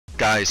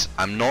Guys,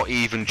 I'm not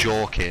even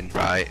joking,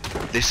 right?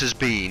 This has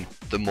been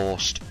the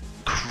most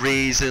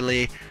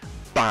crazily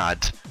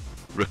bad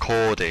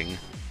recording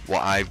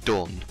what I've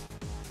done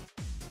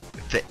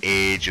for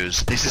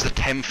ages. This is the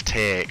 10th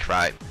take,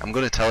 right? I'm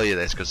going to tell you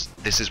this because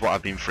this is what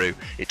I've been through.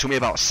 It took me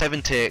about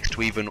 7 takes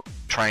to even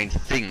try and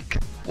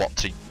think what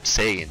to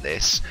say in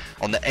this.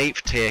 On the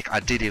 8th take,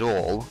 I did it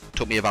all. It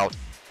took me about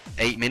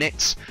 8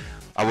 minutes.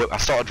 I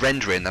started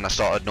rendering, then I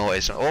started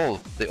noticing, oh,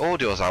 the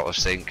audio's out of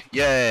sync.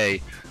 Yay!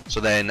 So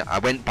then I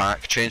went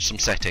back, changed some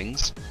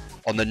settings.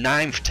 On the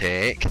 9th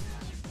take,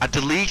 I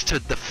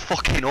deleted the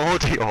fucking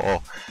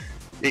audio.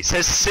 It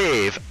says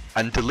save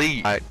and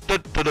delete. Right.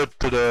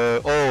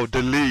 Oh,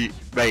 delete.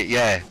 Right,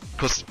 yeah.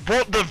 Cause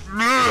what the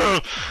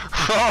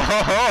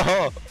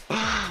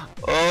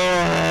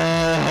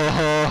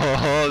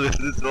oh, this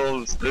is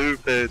so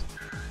stupid.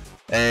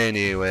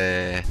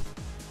 Anyway,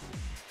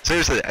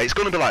 seriously, it's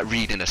gonna be like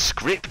reading a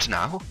script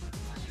now.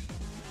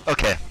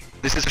 Okay,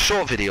 this is a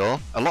short video.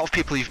 A lot of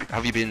people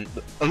have you been?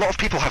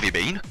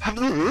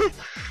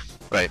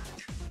 Right.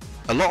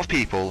 A lot of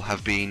people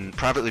have been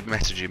privately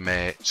messaging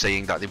me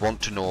saying that they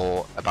want to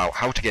know about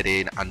how to get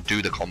in and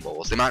do the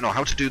combos. They might know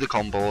how to do the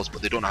combos,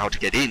 but they don't know how to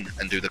get in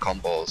and do the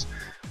combos.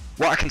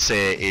 What I can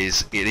say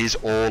is it is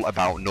all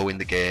about knowing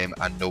the game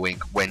and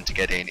knowing when to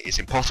get in. It's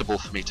impossible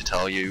for me to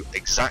tell you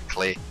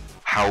exactly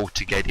how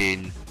to get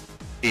in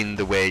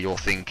the way you're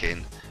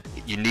thinking.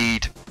 You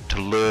need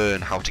to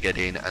learn how to get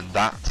in, and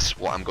that's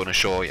what I'm going to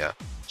show you.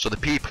 So the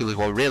people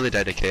who are really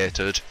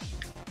dedicated,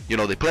 you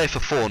know, they play for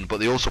fun, but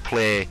they also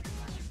play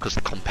because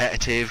they're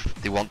competitive,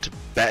 they want to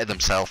better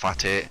themselves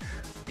at it.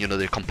 You know,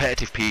 they're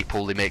competitive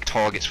people, they make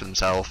targets for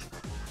themselves.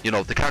 You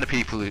know, the kind of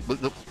people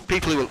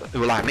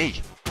who are like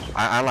me.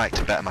 I like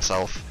to better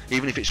myself,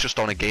 even if it's just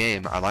on a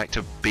game. I like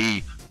to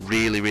be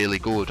really, really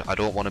good. I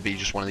don't want to be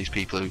just one of these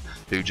people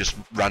who just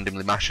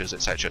randomly mashes,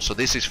 etc. So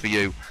this is for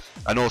you.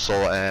 And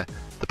also,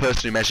 the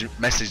person who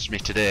messaged me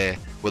today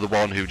were the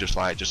one who just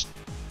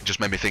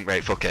made me think,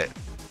 right, fuck it.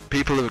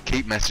 People who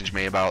keep messaging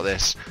me about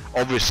this,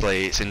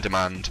 obviously it's in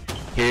demand.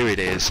 Here it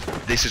is.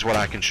 This is what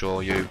I can show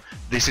you.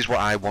 This is what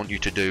I want you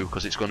to do,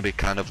 because it's going to be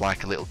kind of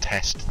like a little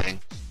test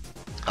thing.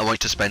 I want you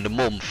to spend a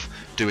month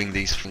doing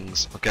these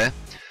things, okay?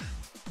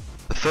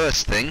 The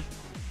first thing,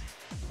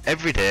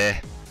 every day,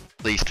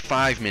 at least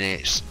 5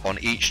 minutes on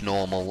each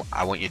normal,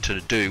 I want you to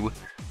do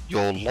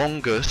your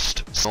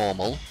longest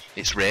normal,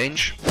 its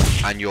range,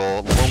 and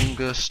your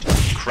longest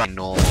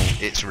normal,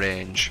 its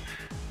range.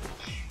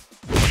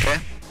 Okay?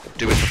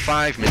 Do it for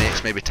 5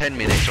 minutes, maybe 10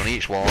 minutes on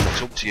each one.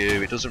 It's up to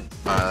you. It doesn't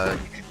matter.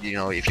 You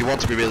know, if you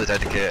want to be really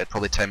dedicated,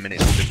 probably 10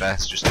 minutes would be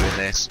best. Just doing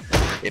this.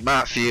 It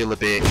might feel a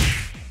bit,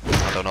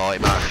 I don't know.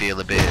 It might feel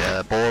a bit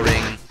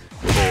boring,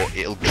 but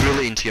it'll drill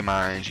it into your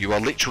mind. You are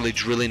literally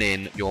drilling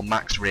in your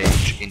max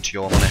range into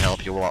your. I'm gonna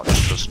help you a lot.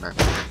 Just trust me.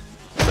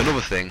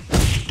 Another thing,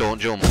 don't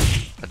jump.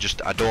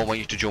 I don't want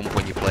you to jump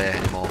when you play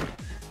anymore.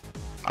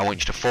 I want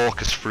you to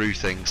focus through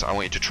things. I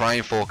want you to try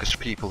and focus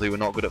people who are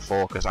not good at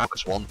focus. I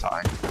focused one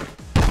time.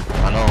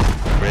 I know,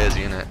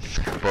 crazy innit?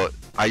 But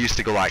I used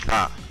to go like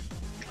that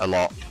a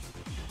lot,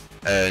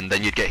 and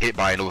then you'd get hit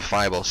by another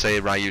fireball. Say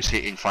Ryu's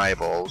hitting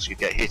fireballs, you'd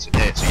get hit and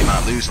hit, so you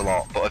might lose a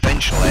lot, but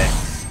eventually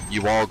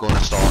you are going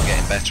to start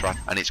getting better at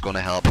it, and it's going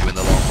to help you in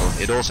the long run.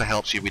 It also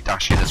helps you with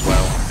dashing as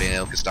well, being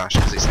able to dash,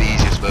 because it's the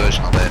easiest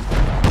version of it.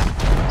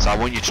 So I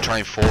want you to try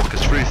and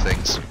focus through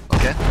things,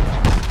 okay?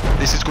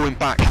 This is going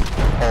back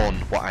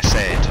on what I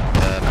said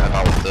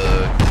about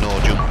the no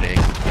jumping.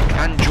 You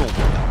can jump,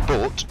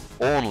 but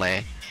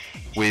only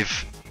with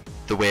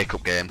the wake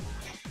up game.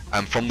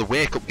 And from the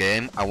wake up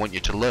game, I want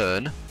you to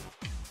learn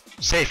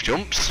safe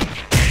jumps,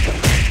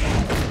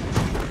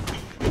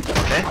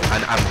 okay,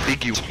 and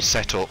ambiguous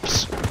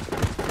setups.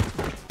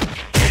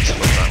 Oops,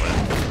 what's that way?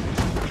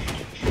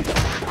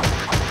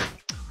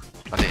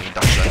 I didn't even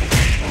dash that.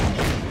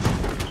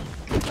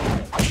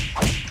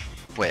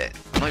 Wait,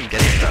 I'm not even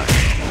getting that.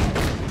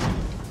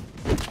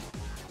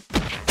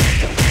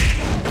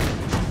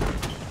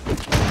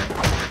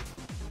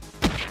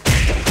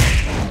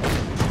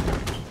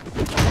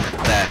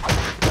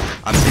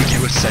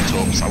 Ambiguous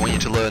setups, I want you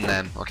to learn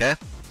them, okay?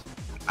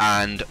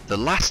 And the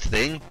last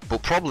thing,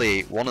 but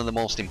probably one of the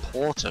most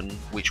important,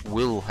 which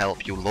will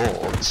help you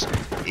loads,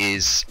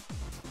 is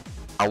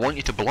I want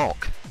you to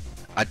block.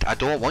 I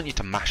don't want you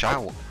to mash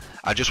out.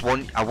 I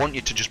want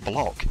you to just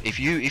block. If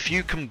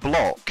you can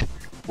block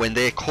when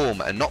they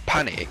come and not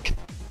panic,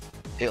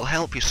 it'll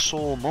help you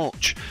so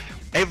much.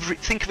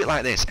 Think of it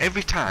like this: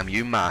 every time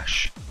you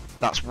mash,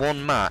 that's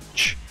one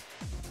match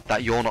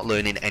that you're not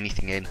learning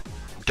anything in.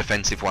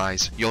 Defensive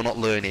wise, you're not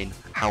learning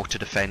how to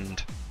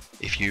defend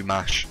if you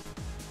mash.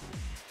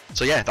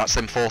 So yeah, that's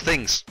them 4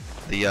 things.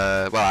 The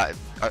well,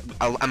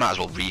 I might as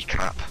well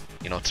recap,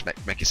 you know, to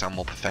make it sound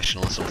more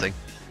professional or something.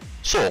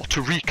 So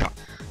to recap,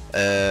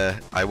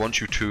 I want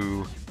you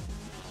to,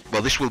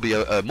 well, this will be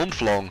a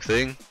month-long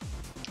thing.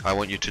 I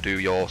want you to do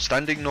your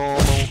standing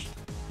normal,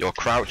 your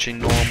crouching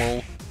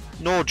normal,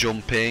 no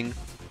jumping,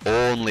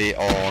 only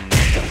on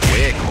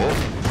wake up.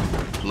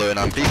 Learn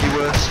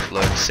ambiguous,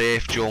 learn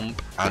safe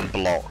jump, and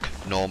block.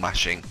 no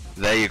mashing.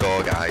 There you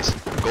go, guys.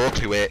 Go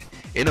to it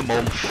in a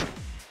month.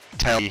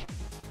 Tell me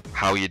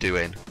how you're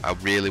doing. I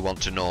really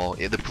want to know.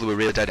 If the people who are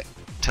really dead,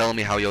 tell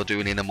me how you're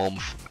doing in a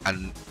month,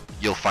 and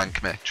you'll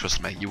thank me.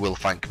 Trust me, you will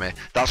thank me.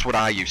 That's what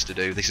I used to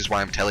do. This is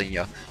why I'm telling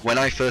you. When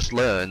I first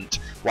learned,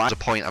 what was a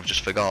point I've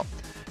just forgot.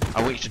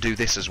 I want you to do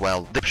this as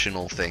well. The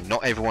optional thing.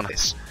 Not everyone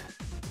has.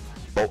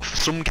 But for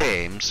some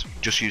games,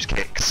 just use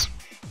kicks.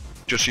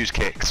 Just use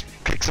kicks.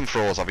 Kicks and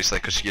throws, obviously,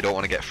 because you don't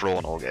want to get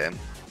thrown all game.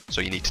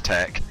 So you need to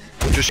tech.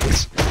 Just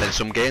kicks. Then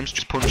some games,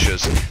 just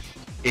punches.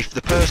 If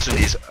the person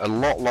is a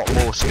lot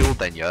more skilled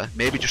than you,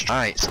 maybe just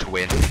lights to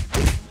win.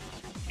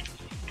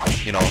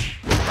 You know,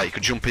 like you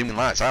could jump in with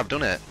lights. I've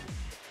done it.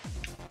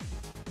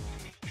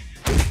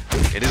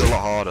 It is a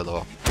lot harder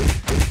though,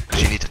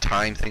 because you need to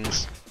time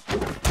things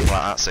like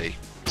that.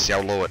 See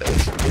how low it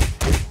is.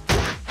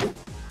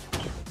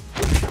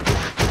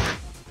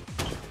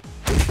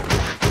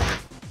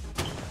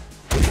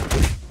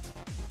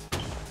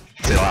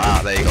 See like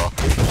that. There you go.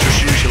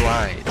 Just use your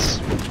lights.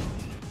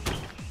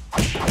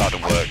 That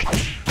don't work.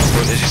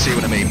 But as you see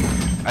what I mean.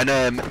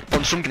 And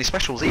on some guinea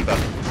specials either.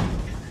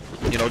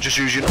 You know, just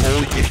using all.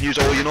 You can use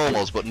all your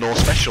normals, but no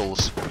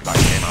specials. That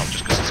came out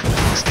just because it's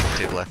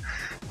instinctively.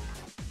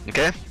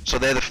 Okay, so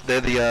they're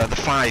the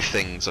 5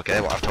 things.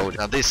 Okay, what I've told you.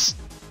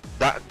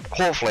 Now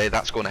hopefully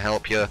that's going to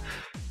help you.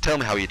 Tell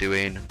me how you're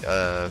doing.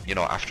 You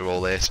know, after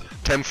all this,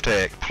 10th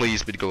take,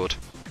 please be good.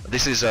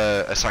 This is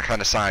a kind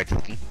of side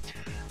thing.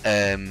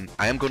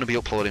 I am going to be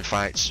uploading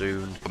fights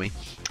soon.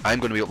 I am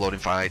going to be uploading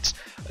fights.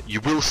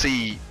 You will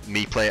see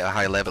me play at a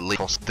high level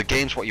because the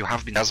games what you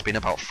have been has been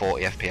about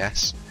 40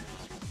 FPS.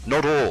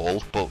 Not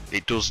all, but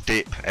it does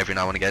dip every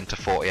now and again to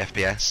 40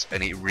 FPS,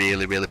 and it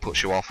really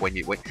puts you off when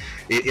you.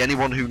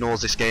 Anyone who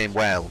knows this game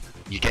well,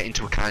 you get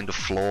into a kind of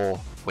flow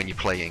when you're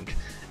playing,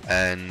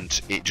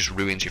 and it just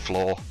ruins your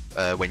flow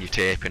when you're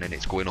taping and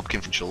it's going up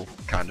conventional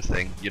kind of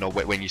thing. You know,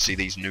 when you see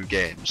these new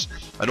games.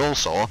 And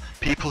also,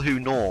 people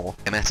who know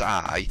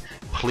MSI,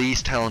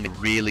 please tell me a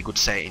really good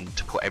setting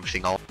to put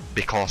everything on,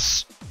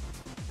 because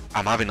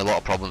I'm having a lot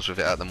of problems with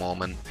it at the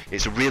moment.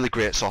 It's a really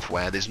great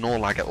software. There's no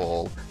lag at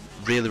all.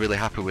 Really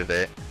happy with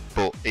it,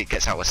 but it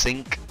gets out of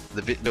sync.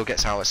 The video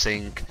gets out of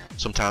sync.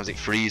 Sometimes it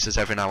freezes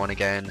every now and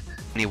again.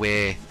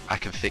 Anyway, I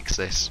can fix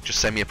this. Just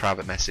send me a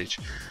private message.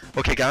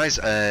 Okay, guys.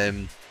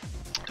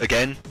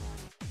 Again,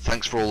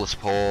 thanks for all the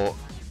support.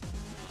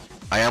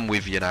 I am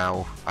with you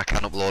now. I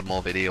can upload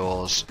more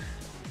videos.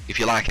 If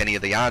you like any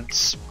of the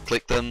ads,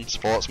 click them.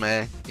 Supports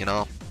me. You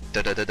know.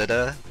 Da da da da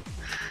da.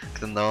 Click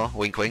them though.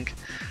 Wink wink.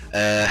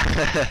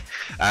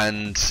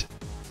 And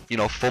you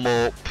know, thumb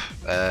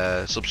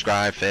up,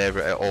 subscribe,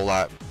 favourite, all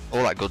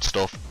that good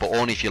stuff, but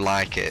only if you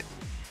like it.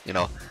 You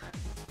know,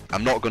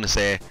 I'm not going to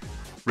say,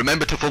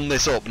 remember to thumb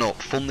this up. No,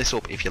 thumb this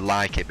up if you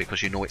like it,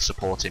 because you know it's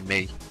supporting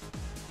me.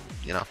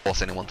 You know,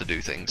 force anyone to do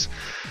things.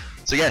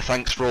 So yeah,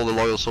 thanks for all the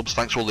loyal subs.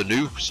 Thanks for all the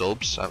new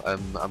subs.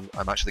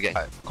 I'm actually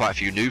getting quite a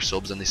few new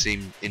subs, and they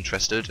seem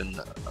interested, and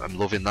I'm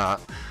loving that.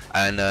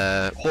 And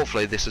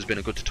hopefully this has been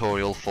a good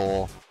tutorial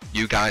for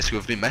you guys who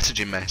have been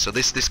messaging me. So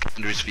this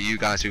calendar is for you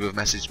guys who have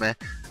messaged me,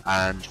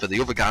 and for the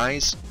other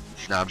guys,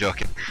 no, I'm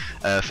joking.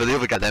 For the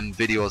other guys, them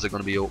videos are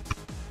going to be up.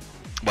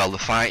 Well, the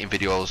fighting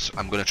videos,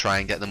 I'm going to try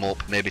and get them up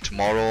maybe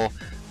tomorrow,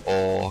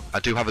 or I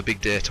do have a big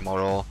day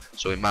tomorrow,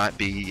 so it might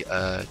be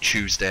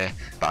Tuesday.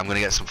 But I'm going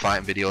to get some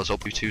fighting videos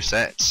up with 2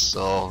 sets.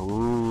 So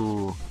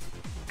ooh,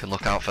 can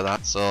look out for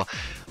that. So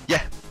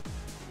yeah,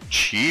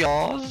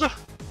 cheers.